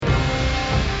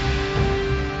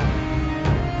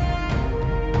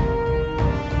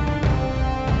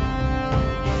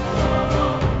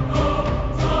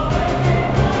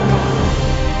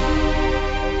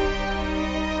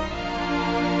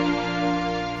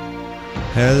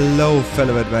Hello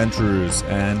fellow adventurers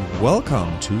and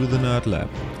welcome to the Nerd Lab,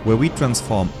 where we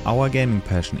transform our gaming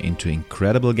passion into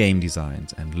incredible game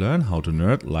designs and learn how to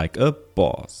nerd like a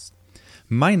boss.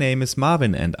 My name is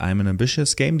Marvin and I'm an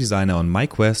ambitious game designer on my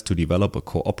quest to develop a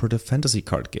cooperative fantasy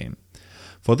card game.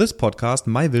 For this podcast,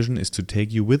 my vision is to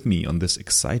take you with me on this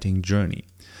exciting journey.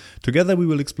 Together we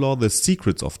will explore the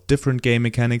secrets of different game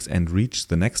mechanics and reach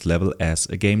the next level as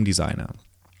a game designer.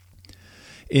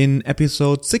 In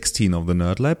episode 16 of the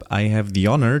Nerd Lab, I have the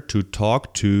honor to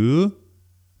talk to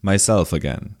myself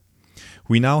again.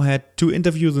 We now had 2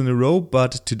 interviews in a row,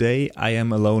 but today I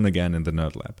am alone again in the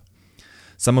Nerd Lab.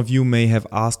 Some of you may have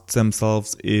asked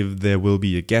themselves if there will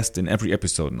be a guest in every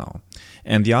episode now.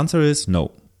 And the answer is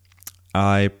no.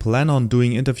 I plan on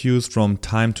doing interviews from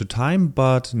time to time,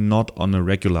 but not on a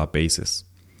regular basis.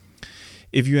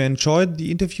 If you enjoyed the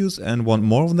interviews and want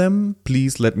more of them,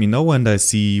 please let me know and I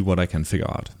see what I can figure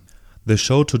out. The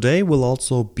show today will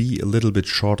also be a little bit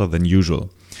shorter than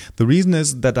usual. The reason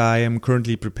is that I am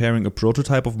currently preparing a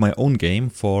prototype of my own game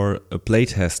for a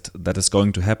playtest that is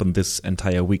going to happen this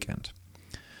entire weekend.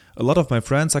 A lot of my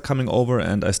friends are coming over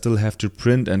and I still have to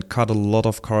print and cut a lot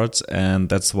of cards, and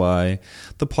that's why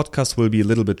the podcast will be a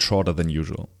little bit shorter than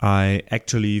usual. I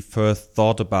actually first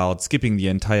thought about skipping the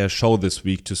entire show this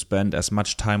week to spend as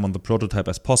much time on the prototype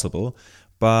as possible,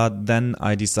 but then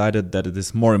I decided that it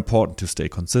is more important to stay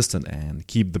consistent and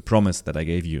keep the promise that I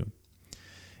gave you.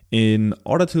 In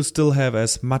order to still have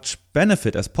as much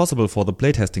benefit as possible for the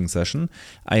playtesting session,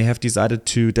 I have decided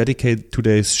to dedicate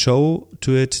today's show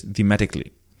to it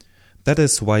thematically. That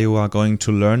is why you are going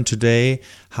to learn today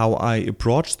how I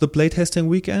approach the playtesting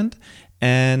weekend,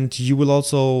 and you will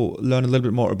also learn a little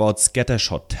bit more about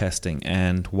scattershot testing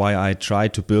and why I try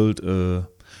to build a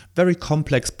very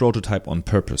complex prototype on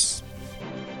purpose.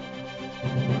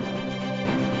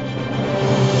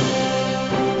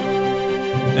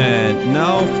 And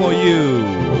now for you,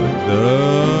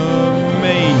 the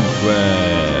main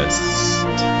quest.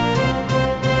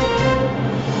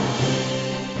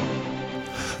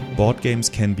 Board games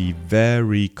can be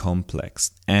very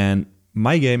complex, and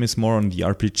my game is more on the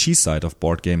RPG side of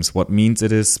board games, what means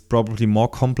it is probably more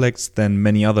complex than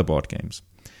many other board games.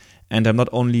 And I'm not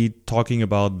only talking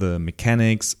about the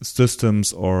mechanics,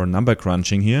 systems or number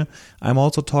crunching here, I'm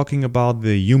also talking about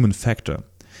the human factor.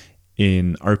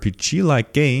 In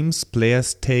RPG-like games,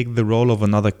 players take the role of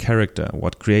another character,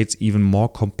 what creates even more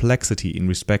complexity in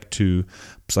respect to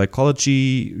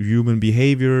psychology, human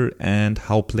behavior, and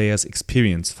how players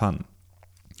experience fun.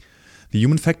 The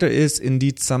human factor is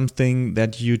indeed something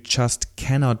that you just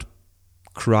cannot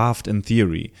craft in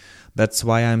theory. That's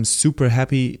why I'm super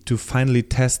happy to finally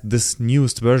test this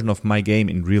newest version of my game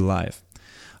in real life.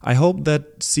 I hope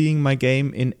that seeing my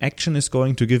game in action is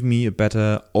going to give me a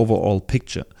better overall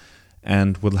picture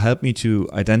and will help me to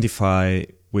identify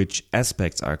which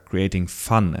aspects are creating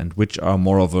fun and which are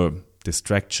more of a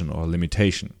distraction or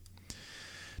limitation.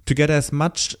 To get as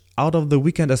much out of the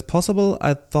weekend as possible,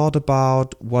 I thought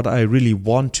about what I really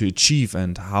want to achieve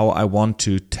and how I want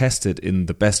to test it in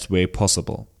the best way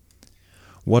possible.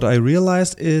 What I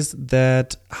realized is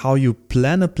that how you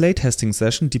plan a playtesting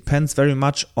session depends very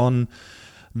much on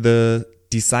the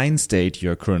design state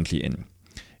you're currently in.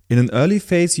 In an early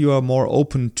phase, you are more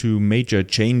open to major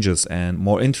changes and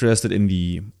more interested in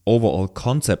the overall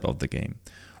concept of the game,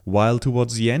 while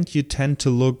towards the end you tend to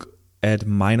look at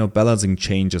minor balancing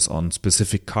changes on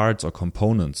specific cards or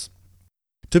components.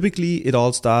 Typically, it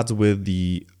all starts with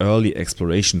the early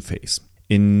exploration phase.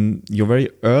 In your very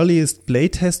earliest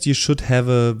playtest, you should have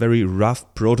a very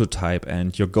rough prototype,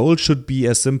 and your goal should be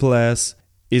as simple as,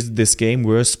 is this game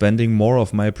worth spending more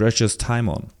of my precious time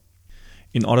on?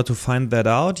 In order to find that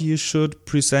out, you should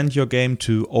present your game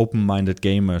to open-minded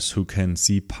gamers who can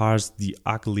see past the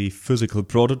ugly physical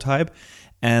prototype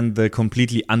and the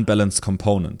completely unbalanced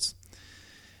components.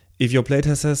 If your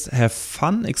playtesters have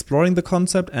fun exploring the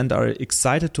concept and are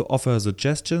excited to offer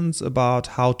suggestions about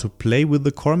how to play with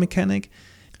the core mechanic,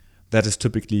 that is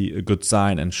typically a good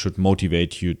sign and should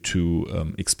motivate you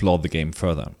to explore the game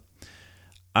further.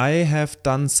 I have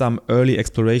done some early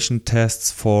exploration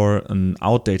tests for an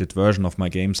outdated version of my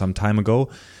game some time ago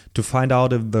to find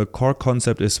out if the core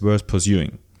concept is worth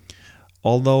pursuing.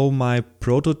 Although my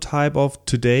prototype of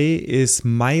today is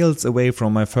miles away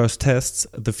from my first tests,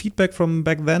 the feedback from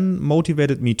back then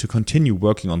motivated me to continue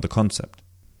working on the concept.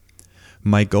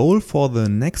 My goal for the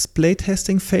next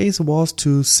playtesting phase was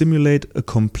to simulate a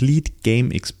complete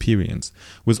game experience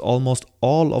with almost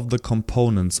all of the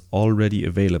components already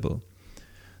available.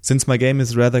 Since my game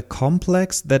is rather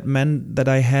complex, that meant that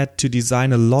I had to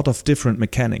design a lot of different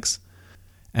mechanics.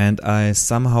 and I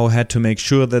somehow had to make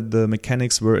sure that the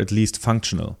mechanics were at least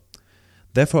functional.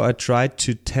 Therefore, I tried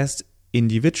to test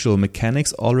individual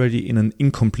mechanics already in an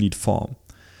incomplete form.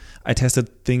 I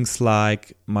tested things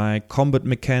like my combat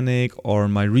mechanic or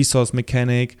my resource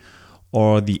mechanic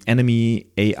or the enemy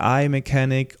AI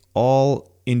mechanic,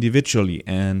 all individually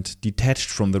and detached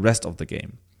from the rest of the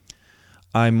game.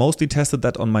 I mostly tested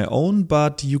that on my own,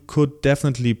 but you could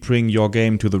definitely bring your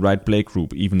game to the right play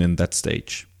group even in that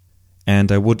stage.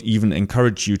 And I would even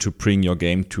encourage you to bring your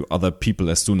game to other people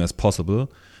as soon as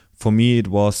possible. For me, it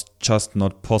was just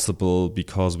not possible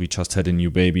because we just had a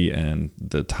new baby, and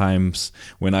the times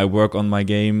when I work on my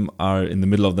game are in the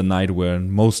middle of the night where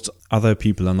most other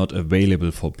people are not available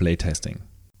for playtesting.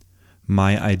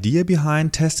 My idea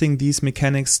behind testing these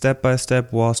mechanics step by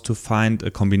step was to find a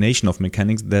combination of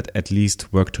mechanics that at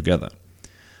least work together.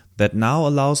 That now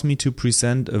allows me to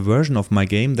present a version of my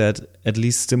game that at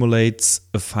least simulates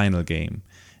a final game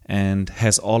and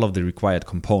has all of the required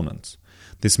components.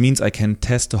 This means I can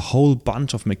test a whole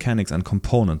bunch of mechanics and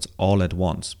components all at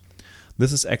once.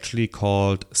 This is actually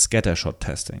called scattershot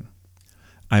testing.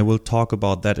 I will talk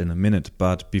about that in a minute,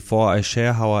 but before I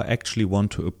share how I actually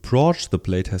want to approach the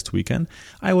playtest weekend,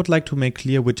 I would like to make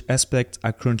clear which aspects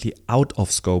are currently out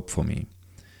of scope for me.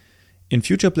 In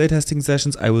future playtesting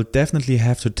sessions, I will definitely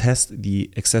have to test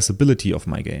the accessibility of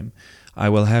my game. I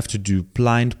will have to do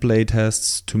blind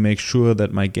playtests to make sure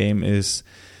that my game is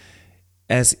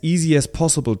as easy as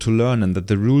possible to learn and that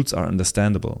the rules are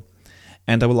understandable.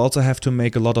 And I will also have to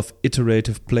make a lot of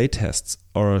iterative playtests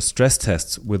or stress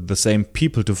tests with the same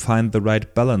people to find the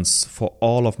right balance for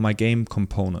all of my game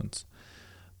components.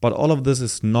 But all of this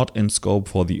is not in scope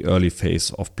for the early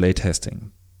phase of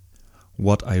playtesting.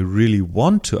 What I really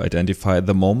want to identify at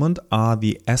the moment are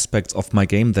the aspects of my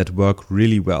game that work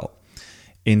really well.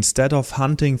 Instead of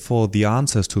hunting for the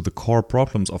answers to the core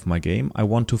problems of my game, I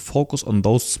want to focus on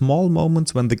those small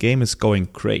moments when the game is going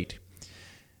great.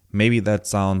 Maybe that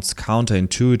sounds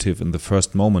counterintuitive in the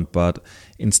first moment, but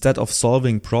instead of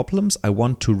solving problems, I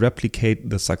want to replicate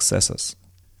the successes.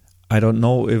 I don't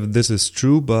know if this is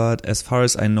true, but as far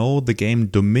as I know, the game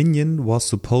Dominion was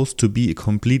supposed to be a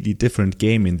completely different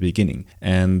game in the beginning.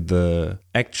 And the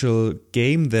actual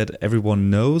game that everyone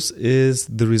knows is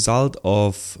the result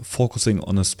of focusing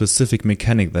on a specific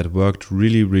mechanic that worked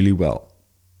really, really well.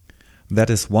 That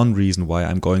is one reason why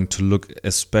I'm going to look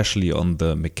especially on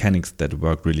the mechanics that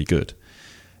work really good.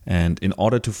 And in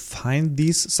order to find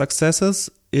these successes,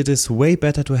 it is way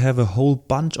better to have a whole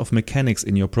bunch of mechanics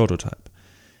in your prototype.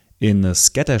 In a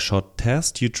scattershot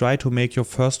test, you try to make your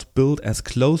first build as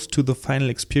close to the final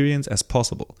experience as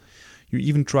possible. You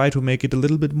even try to make it a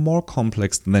little bit more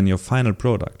complex than your final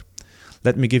product.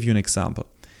 Let me give you an example.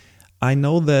 I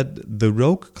know that the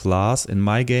rogue class in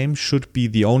my game should be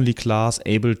the only class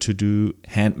able to do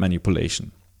hand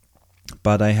manipulation.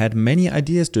 But I had many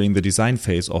ideas during the design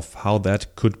phase of how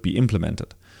that could be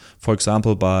implemented. For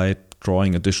example, by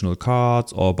drawing additional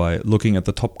cards or by looking at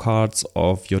the top cards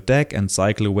of your deck and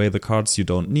cycle away the cards you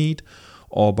don't need,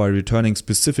 or by returning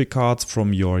specific cards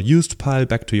from your used pile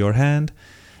back to your hand.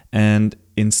 And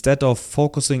instead of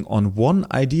focusing on one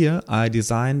idea, I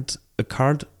designed a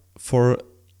card for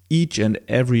each and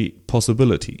every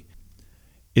possibility.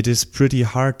 It is pretty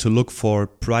hard to look for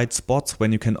bright spots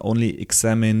when you can only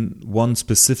examine one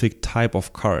specific type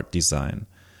of card design.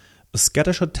 A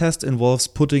scattershot test involves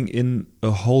putting in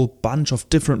a whole bunch of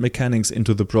different mechanics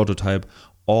into the prototype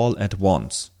all at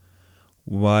once.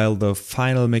 While the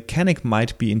final mechanic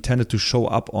might be intended to show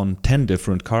up on 10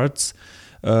 different cards,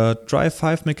 try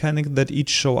 5 mechanics that each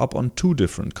show up on 2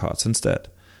 different cards instead.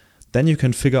 Then you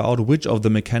can figure out which of the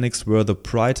mechanics were the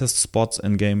brightest spots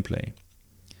in gameplay.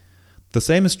 The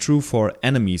same is true for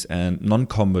enemies and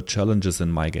non-combat challenges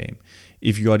in my game.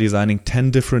 If you are designing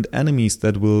 10 different enemies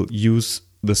that will use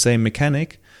the same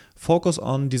mechanic, focus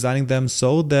on designing them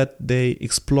so that they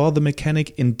explore the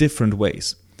mechanic in different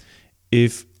ways.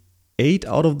 If 8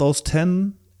 out of those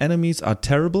 10 enemies are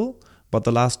terrible, but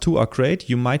the last 2 are great,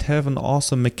 you might have an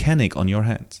awesome mechanic on your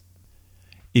hands.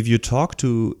 If you talk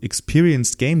to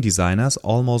experienced game designers,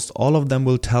 almost all of them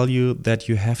will tell you that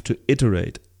you have to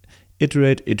iterate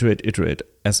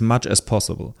as much as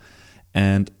possible.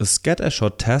 And a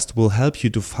scattershot test will help you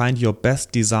to find your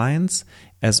best designs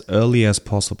as early as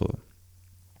possible.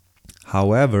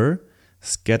 However,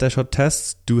 scattershot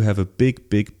tests do have a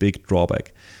big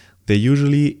drawback. They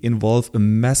usually involve a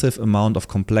massive amount of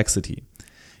complexity.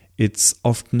 It's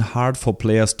often hard for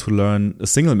players to learn a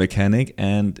single mechanic,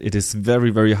 and it is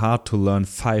very hard to learn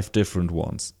 5 different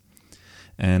ones.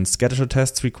 And scattershot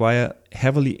tests require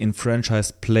heavily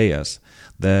enfranchised players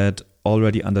that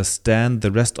already understand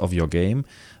the rest of your game,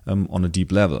 on a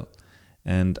deep level.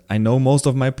 And I know most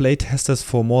of my playtesters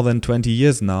for more than 20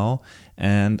 years now,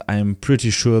 and I'm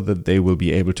pretty sure that they will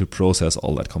be able to process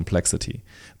all that complexity.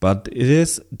 But it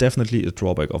is definitely a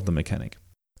drawback of the mechanic.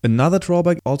 Another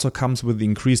drawback also comes with the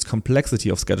increased complexity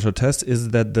of scattershot tests is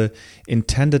that the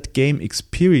intended game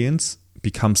experience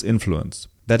becomes influenced.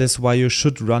 That is why you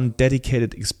should run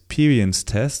dedicated experience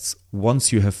tests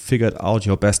once you have figured out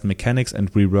your best mechanics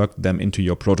and reworked them into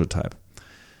your prototype.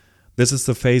 This is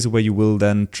the phase where you will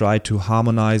then try to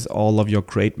harmonize all of your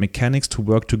great mechanics to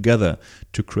work together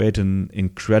to create an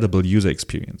incredible user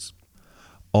experience.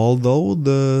 Although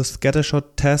the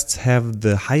scattershot tests have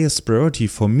the highest priority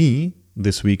for me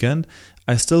this weekend,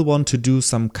 I still want to do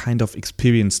some kind of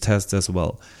experience tests as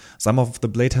well. Some of the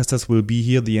playtesters will be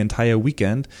here the entire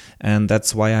weekend, and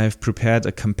that's why I've prepared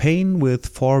a campaign with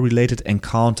 4 related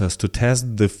encounters to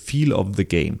test the feel of the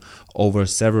game over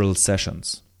several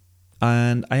sessions.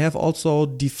 And I have also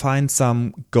defined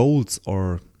some goals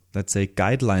or, let's say,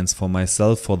 guidelines for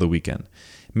myself for the weekend.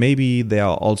 Maybe they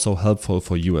are also helpful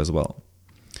for you as well.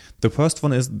 The first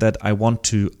one is that I want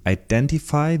to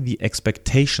identify the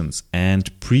expectations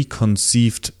and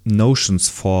preconceived notions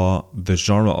for the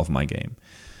genre of my game.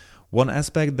 One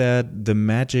aspect that the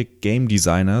Magic game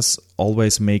designers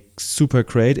always make super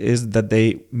great is that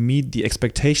they meet the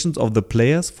expectations of the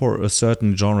players for a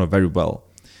certain genre very well.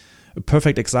 A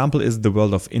perfect example is the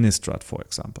world of Innistrad, for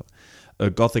example, a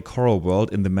gothic horror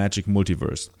world in the Magic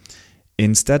multiverse.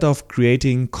 Instead of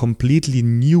creating completely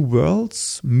new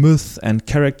worlds, myths and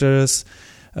characters,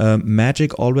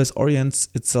 Magic always orients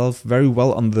itself very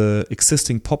well on the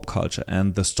existing pop culture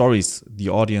and the stories the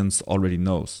audience already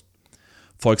knows.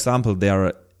 For example, there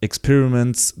are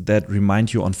experiments that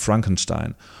remind you on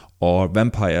Frankenstein or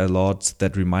vampire lords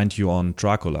that remind you on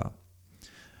Dracula.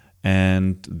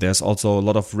 And there's also a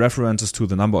lot of references to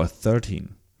the number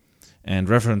 13 and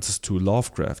references to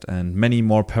Lovecraft and many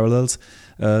more parallels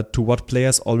to what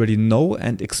players already know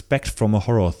and expect from a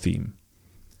horror theme.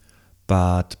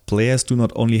 But players do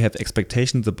not only have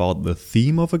expectations about the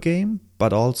theme of a game,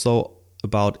 but also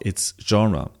about its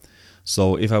genre.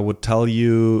 So if I would tell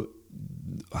you,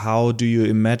 how do you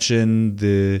imagine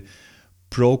the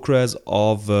progress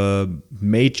of a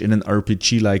mage in an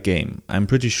RPG-like game? I'm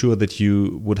pretty sure that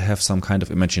you would have some kind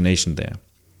of imagination there.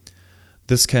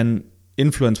 This can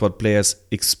influence what players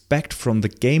expect from the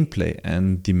gameplay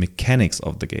and the mechanics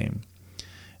of the game.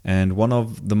 And one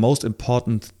of the most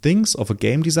important things of a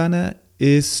game designer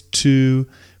is to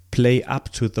play up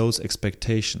to those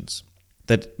expectations.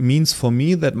 That means for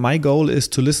me that my goal is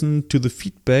to listen to the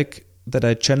feedback that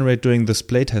I generate during this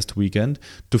playtest weekend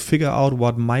to figure out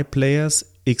what my players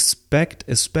expect,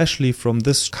 especially from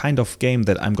this kind of game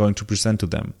that I'm going to present to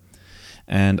them.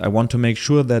 And I want to make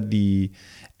sure that the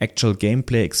actual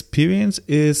gameplay experience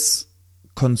is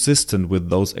consistent with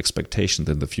those expectations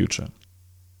in the future.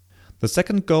 The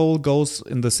second goal goes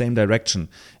in the same direction.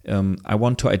 I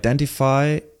want to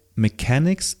identify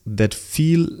mechanics that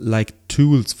feel like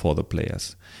tools for the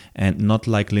players and not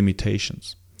like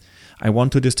limitations. I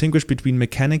want to distinguish between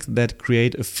mechanics that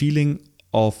create a feeling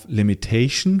of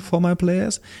limitation for my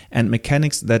players and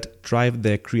mechanics that drive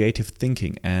their creative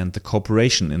thinking and the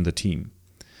cooperation in the team.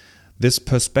 This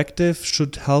perspective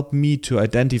should help me to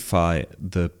identify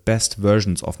the best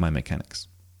versions of my mechanics.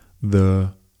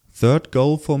 The third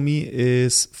goal for me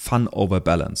is fun over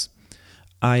balance.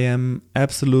 I am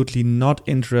absolutely not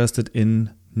interested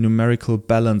in numerical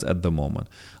balance at the moment.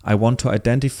 I want to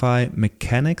identify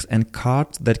mechanics and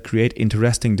cards that create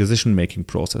interesting decision-making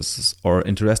processes or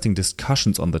interesting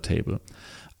discussions on the table.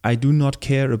 I do not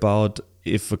care about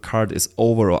if a card is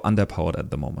over or underpowered at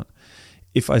the moment.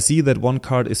 If I see that one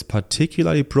card is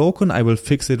particularly broken, I will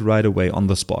fix it right away on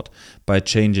the spot by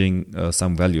changing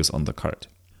some values on the card.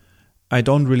 I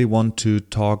don't really want to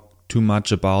talk too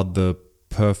much about the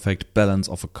perfect balance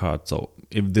of a card. So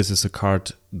if this is a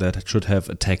card that should have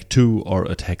attack 2 or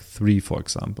attack 3, for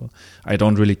example, I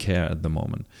don't really care at the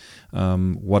moment.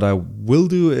 What I will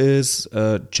do is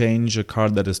change a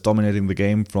card that is dominating the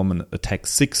game from an attack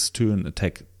 6 to an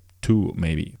attack 2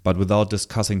 maybe, but without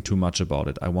discussing too much about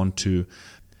it. I want to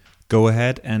go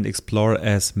ahead and explore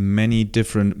as many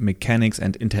different mechanics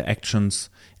and interactions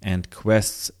and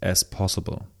quests as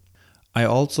possible. I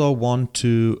also want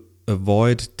to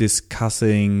avoid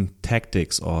discussing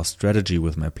tactics or strategy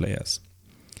with my players.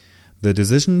 The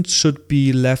decision should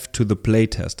be left to the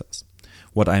playtesters.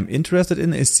 What I'm interested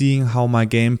in is seeing how my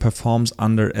game performs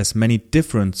under as many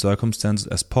different circumstances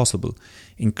as possible,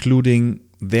 including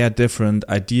their different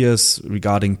ideas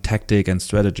regarding tactic and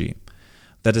strategy.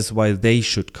 That is why they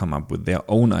should come up with their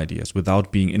own ideas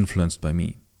without being influenced by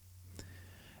me.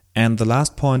 And the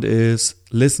last point is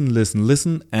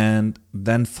listen, and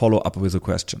then follow up with a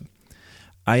question.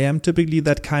 I am typically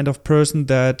that kind of person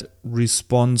that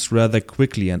responds rather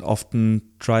quickly and often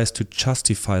tries to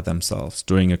justify themselves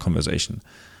during a conversation.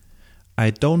 I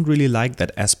don't really like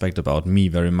that aspect about me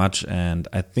very much, and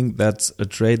I think that's a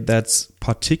trait that's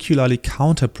particularly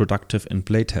counterproductive in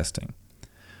playtesting.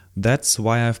 That's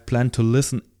why I've planned to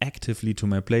listen actively to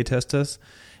my playtesters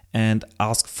and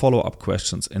ask follow-up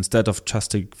questions instead of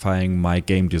justifying my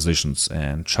game decisions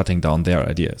and shutting down their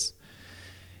ideas.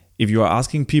 If you are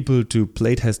asking people to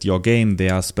playtest your game, they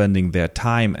are spending their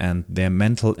time and their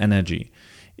mental energy.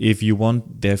 If you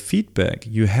want their feedback,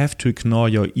 you have to ignore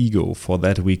your ego for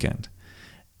that weekend.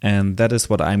 And that is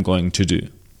what I'm going to do.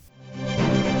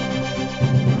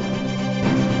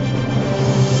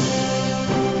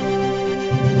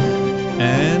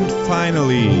 And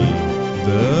finally,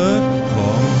 the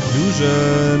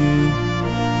conclusion.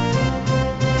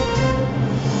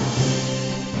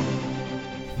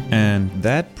 And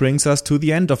that brings us to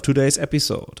the end of today's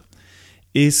episode.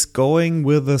 Is going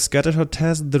with the scattershot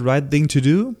test the right thing to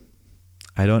do?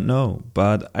 I don't know,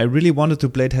 but I really wanted to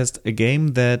playtest a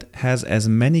game that has as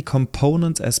many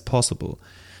components as possible.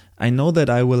 I know that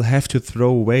I will have to throw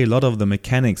away a lot of the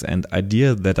mechanics and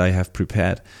ideas that I have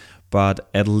prepared, but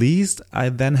at least I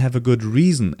then have a good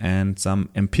reason and some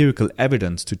empirical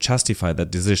evidence to justify that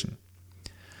decision.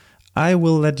 I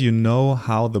will let you know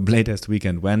how the playtest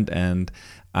weekend went, and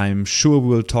I'm sure we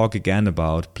will talk again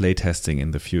about playtesting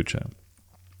in the future.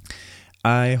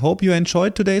 I hope you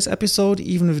enjoyed today's episode,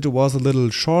 even if it was a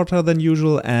little shorter than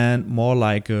usual and more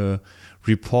like a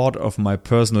report of my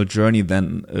personal journey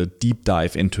than a deep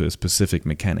dive into a specific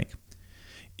mechanic.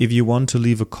 If you want to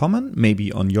leave a comment,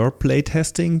 maybe on your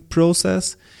playtesting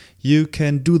process, you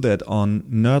can do that on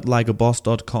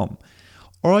nerdlikeaboss.com.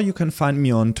 Or you can find me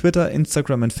on Twitter,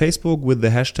 Instagram and Facebook with the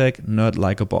hashtag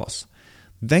nerdlikeaboss.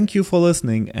 Thank you for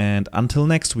listening, and until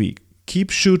next week,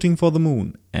 keep shooting for the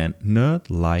moon and nerd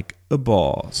like a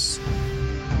boss.